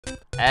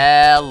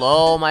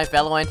Hello, my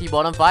fellow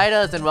anti-bottom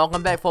fighters, and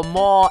welcome back for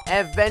more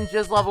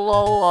Adventures of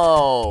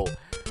Lolo.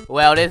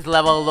 Well, this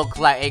level looks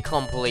like a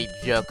complete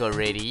joke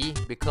already,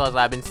 because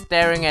I've been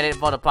staring at it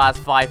for the past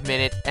 5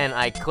 minutes and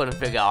I couldn't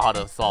figure out how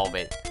to solve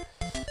it.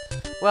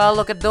 Well,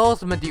 look at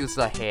those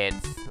Medusa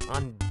heads.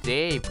 Aren't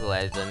they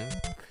pleasant?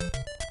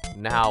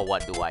 Now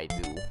what do I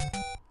do?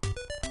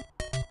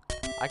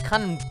 I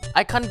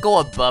can't go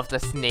above the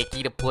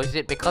snaky to push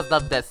it because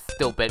of the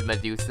stupid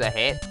Medusa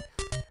head.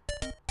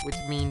 Which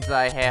means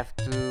I have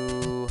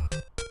to...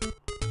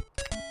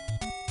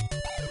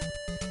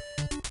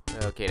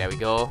 Okay, there we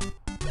go.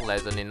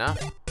 Pleasant enough.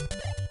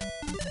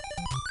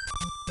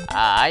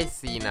 Ah, I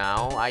see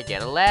now. I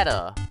get a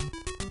ladder.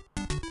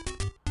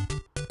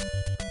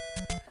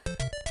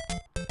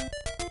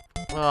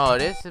 Oh,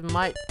 this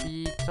might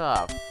be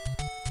tough.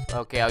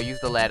 Okay, I'll use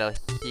the ladder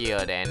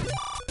here then.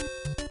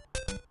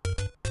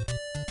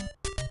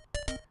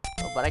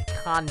 Oh, but I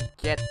can't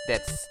get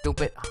that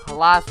stupid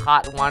last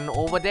hard one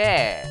over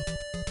there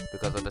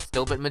because of the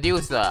stupid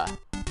Medusa.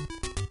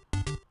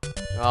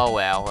 Oh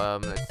well,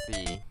 let's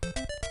see.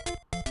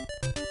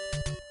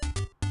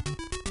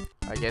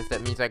 I guess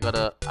that means I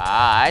gotta...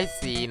 Ah, I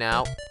see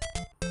now.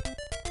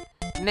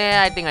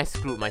 Nah, I think I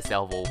screwed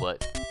myself over.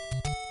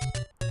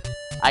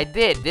 I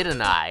did,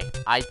 didn't I?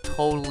 I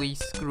totally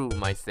screwed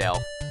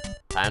myself.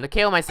 Time to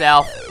kill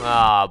myself.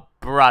 Ah,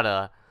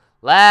 brother.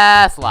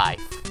 Last life.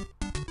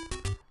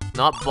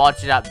 Not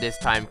botch it up this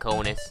time,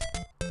 Konis.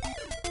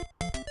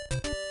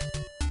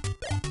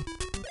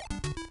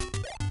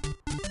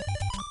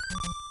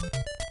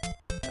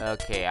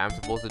 Okay, I'm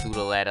supposed to do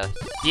the ladder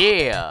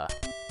here.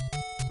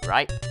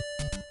 Right?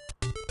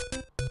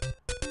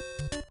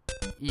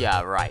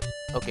 Yeah, right.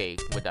 Okay,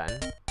 we're done.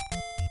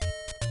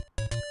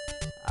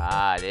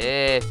 Ah,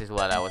 this is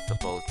what I was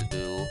supposed to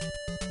do.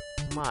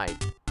 My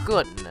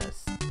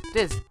goodness.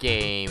 This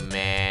game,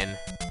 man.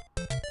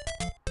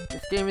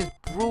 This game is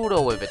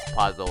brutal with its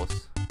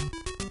puzzles.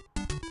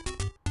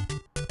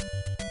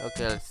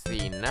 Okay, let's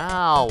see.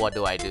 Now, what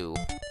do I do?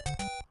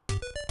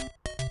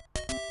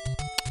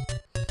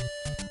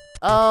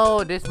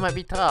 Oh, this might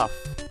be tough.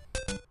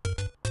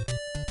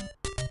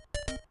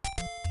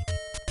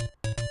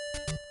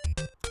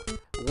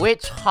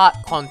 Which hot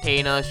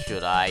container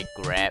should I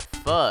grab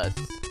first?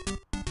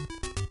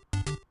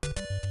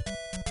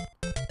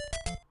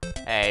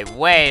 Hey,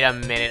 wait a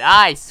minute.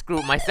 I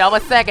screwed myself a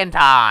second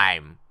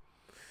time.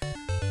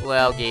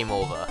 Well, game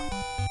over.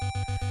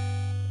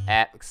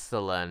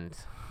 Excellent.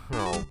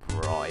 Oh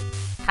boy.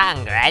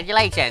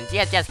 Congratulations,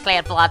 you just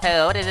cleared floor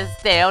 2. This is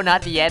still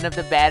not the end of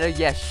the battle.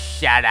 Yeah,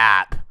 shut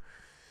up.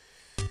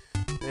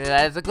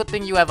 Yeah, it's a good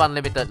thing you have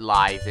unlimited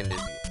lives in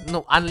this.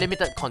 No,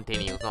 unlimited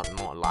continues, not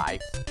more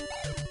lives.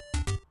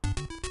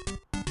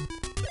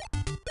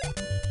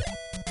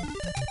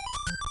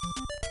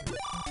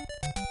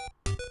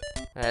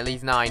 At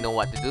least now I know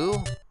what to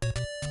do.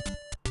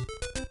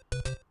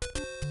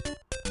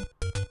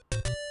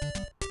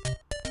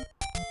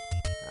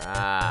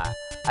 Ah,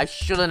 I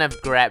shouldn't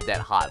have grabbed that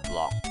hard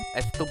block.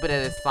 As stupid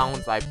as it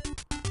sounds, I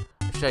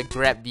should have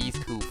grabbed these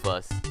two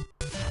first.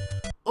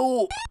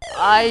 Oh,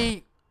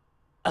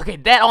 okay,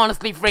 that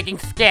honestly freaking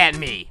scared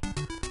me.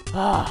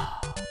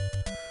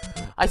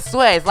 I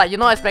swear, it's like you're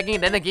not expecting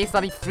it, then the game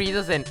suddenly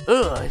freezes and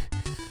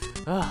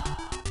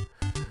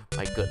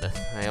my goodness,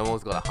 I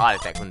almost got a heart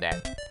attack from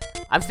that.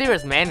 I'm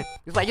serious, man.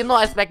 It's like you're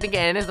not expecting it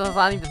and then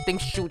suddenly the thing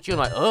shoots you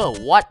and like,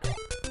 what?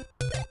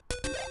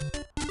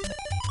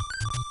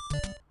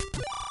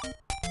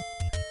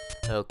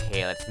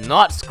 Okay, let's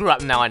not screw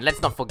up now and let's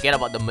not forget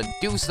about the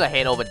Medusa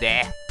head over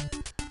there.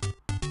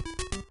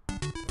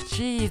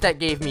 Jeez, that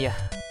gave me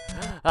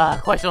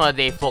a question of the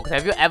day, folks.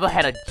 Have you ever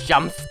had a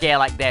jump scare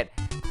like that?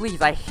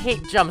 Please, I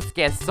hate jump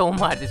scares so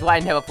much. It's why I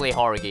never play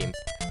horror games.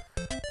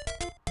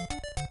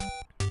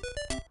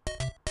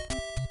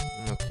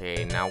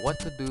 Okay, now what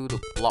to do to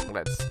block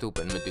that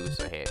stupid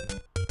Medusa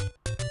head?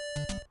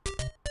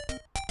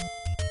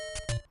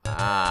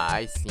 Ah,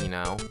 I see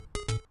now.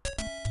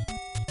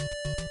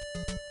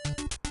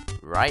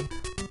 Right?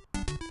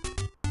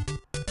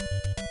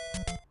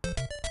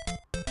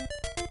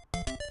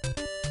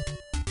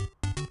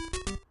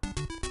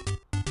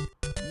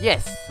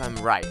 Yes, I'm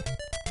right.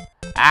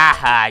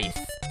 Aha, you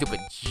stupid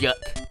jerk.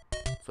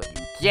 That's what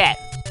you get.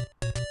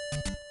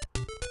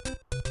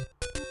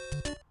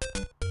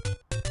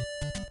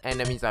 And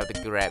that means I have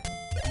to grab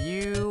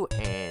you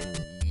and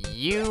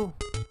you.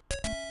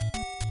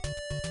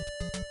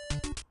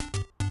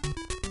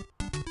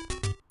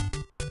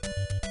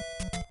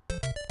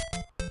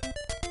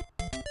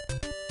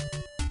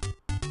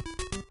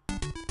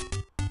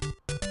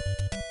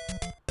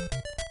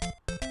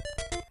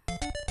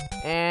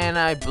 And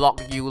I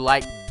block you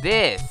like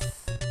this.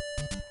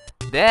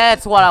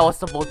 That's what I was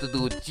supposed to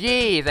do.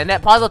 Jeez, and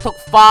that puzzle took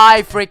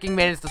 5 freaking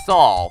minutes to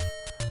solve.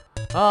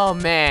 Oh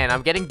man,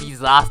 I'm getting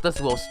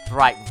disasters will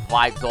strike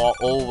vibes all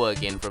over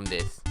again from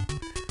this.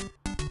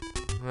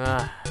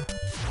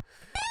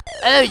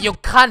 Oh, you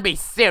can't be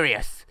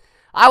serious.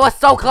 I was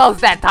so close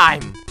that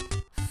time.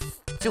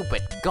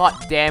 Stupid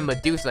goddamn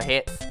Medusa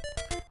hits.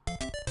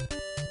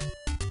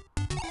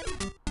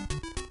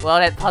 Well,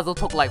 that puzzle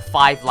took like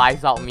 5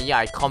 lives out of me.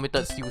 I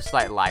committed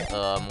suicide like,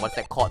 what's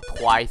that called,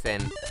 twice,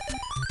 and...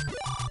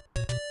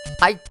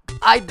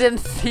 I didn't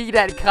see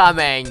that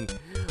coming!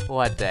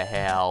 What the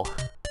hell?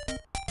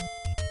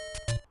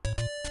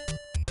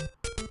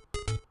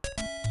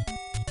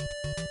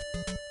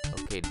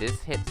 Okay,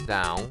 this hits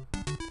down.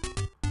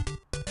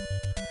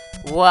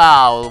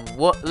 Wow,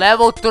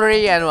 level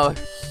 3 and a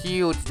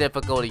huge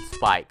difficulty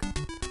spike.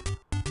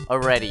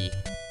 Already.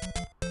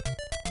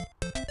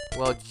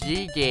 Well,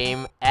 G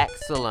game,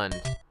 excellent.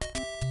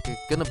 You're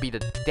gonna be the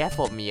death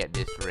of me at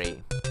this rate.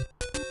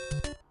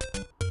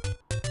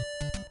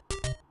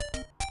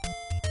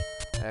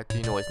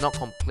 Actually, no, it's not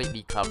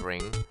completely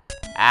covering.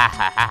 Ah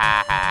ha ha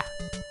ha ha.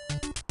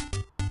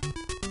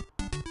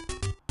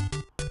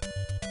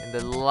 And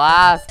the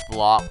last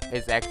block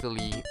is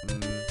actually...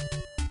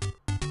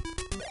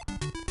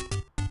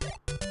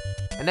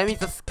 and that means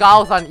the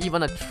skulls aren't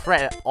even a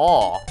threat at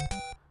all.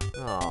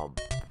 Oh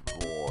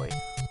boy.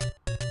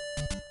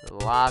 The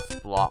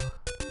last block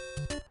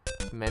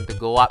is meant to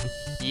go up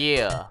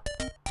here,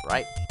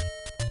 right?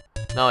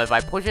 No, if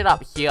I push it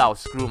up here, I'll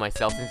screw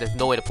myself since there's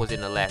no way to push it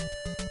in the left.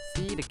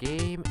 See, the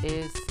game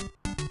is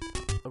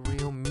a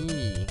real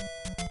me.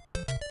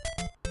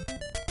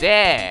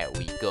 There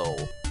we go.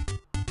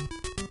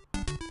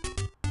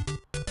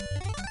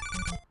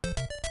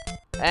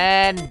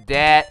 And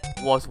that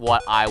was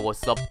what I was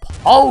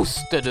supposed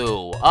to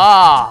do.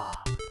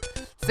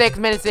 6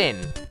 minutes in.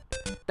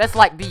 That's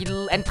like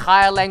the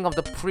entire length of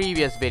the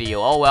previous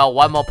video. Oh well,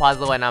 one more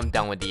puzzle and I'm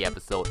done with the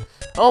episode.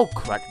 Oh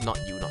crap, not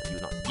you, not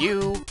you, not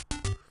you.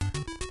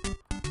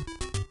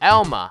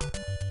 Elma.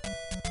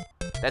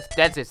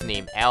 That's his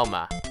name,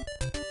 Elma.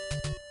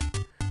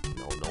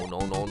 No,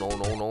 no, no, no,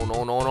 no, no, no,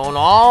 no, no, no,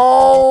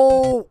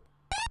 no!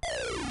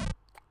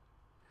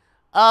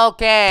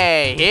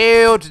 Okay,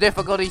 huge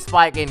difficulty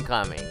spike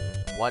incoming.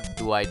 What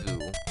do I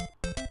do?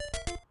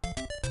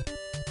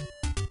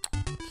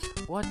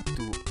 What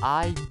do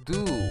I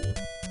do?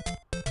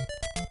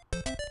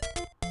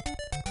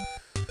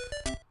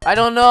 I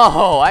don't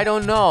know, I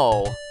don't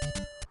know.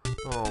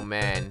 Oh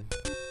man.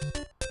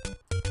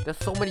 There's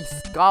so many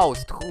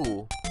skulls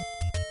too.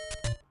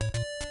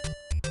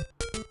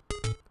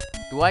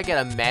 Do I get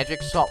a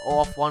magic shot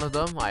off one of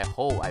them? I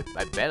hope, I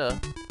better.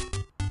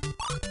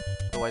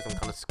 Otherwise I'm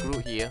kinda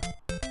screwed here.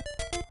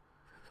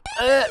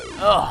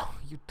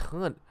 You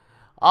turned.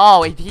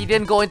 Oh, he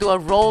didn't go into a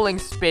rolling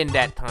spin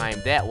that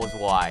time. That was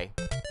why.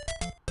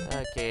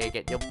 Okay,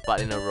 get your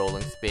butt in a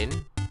rolling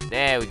spin.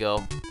 There we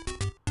go.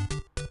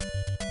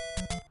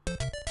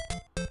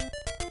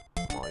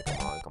 Come on,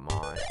 come on, come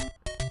on.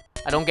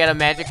 I don't get a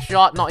magic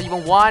shot, not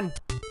even one.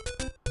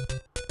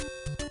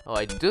 Oh,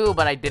 I do,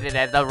 but I did it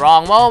at the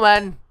wrong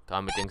moment.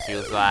 Committing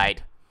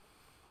suicide.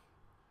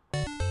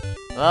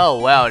 Oh,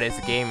 well, this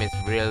game is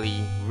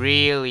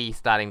really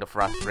starting to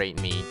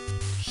frustrate me.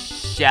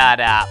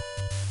 Shut up.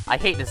 I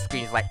hate the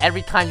screens, like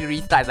every time you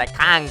restart, it's like,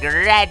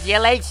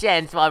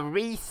 congratulations for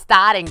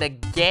restarting the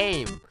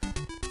game.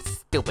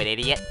 Stupid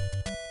idiot.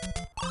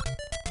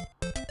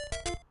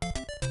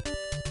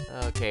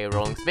 Okay,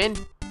 rolling spin.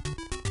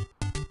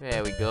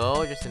 There we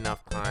go, just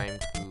enough time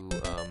to,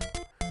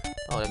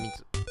 oh, that means...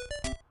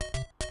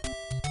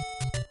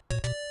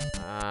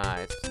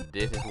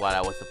 this is what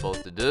I was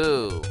supposed to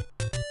do.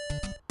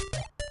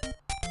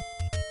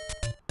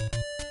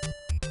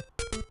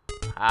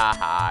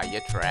 Haha,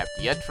 you're trapped.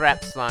 You're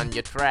trapped, son.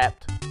 You're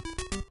trapped.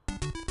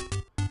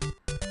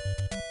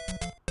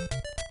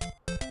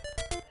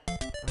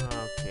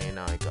 Okay,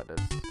 now I got this.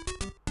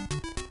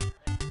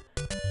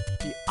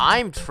 See,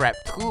 I'm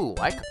trapped too.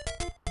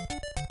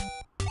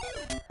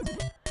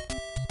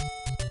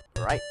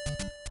 Right.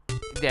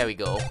 There we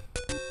go.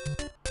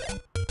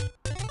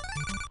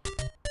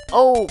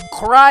 Oh,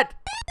 crud!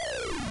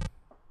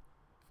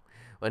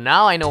 Well,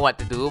 now I know what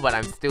to do, but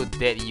I'm still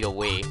dead either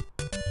way.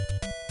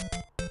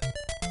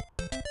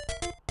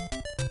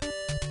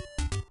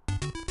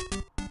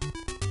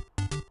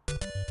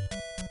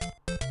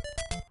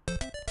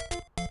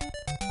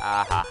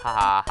 Ah ha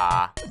ha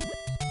ha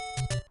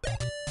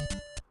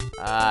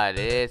ha.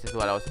 This is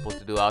what I was supposed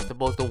to do. I was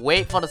supposed to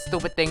wait for the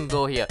stupid thing to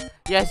go here.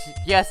 Yes,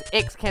 yes,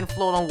 X can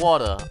float on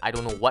water. I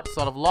don't know what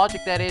sort of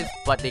logic that is,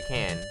 but they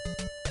can.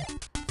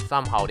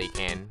 Somehow they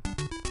can.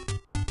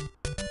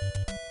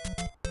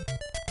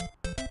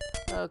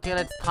 Okay,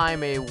 let's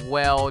time a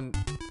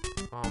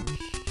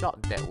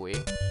shot that way.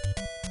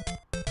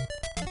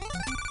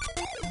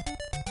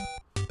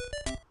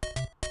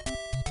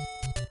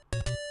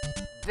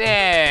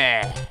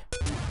 There!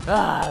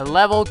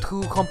 Level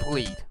 2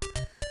 complete.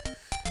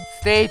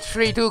 Stage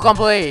 3 2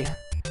 complete.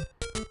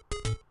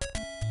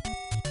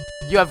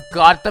 You have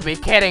got to be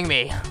kidding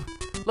me.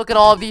 Look at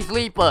all these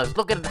leapers.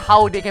 Look at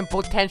how they can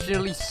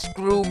potentially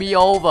screw me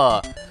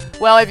over.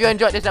 Well, if you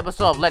enjoyed this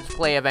episode of Let's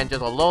Play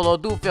Adventures of Lolo,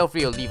 do feel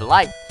free to leave a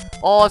like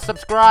or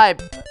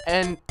subscribe.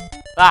 And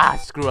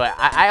screw it.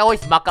 I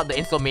always muck up the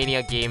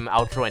Insomania game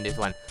outro in this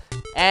one.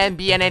 And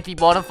be an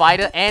anti-bottom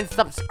fighter and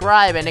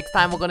subscribe. And next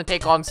time we're gonna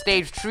take on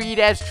stage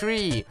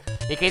 3-3.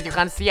 In case you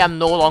can't see, I'm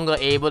no longer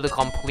able to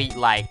complete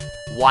like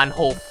one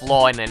whole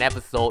floor in an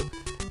episode.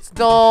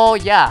 So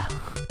yeah,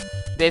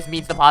 this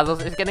means the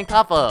puzzles is getting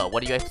tougher.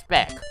 What do you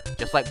expect?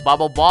 Just like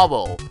Bubble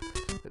Bobble.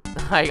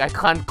 I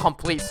can't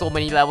complete so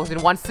many levels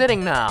in one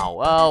sitting now.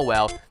 Oh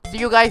well. See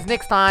you guys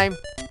next time.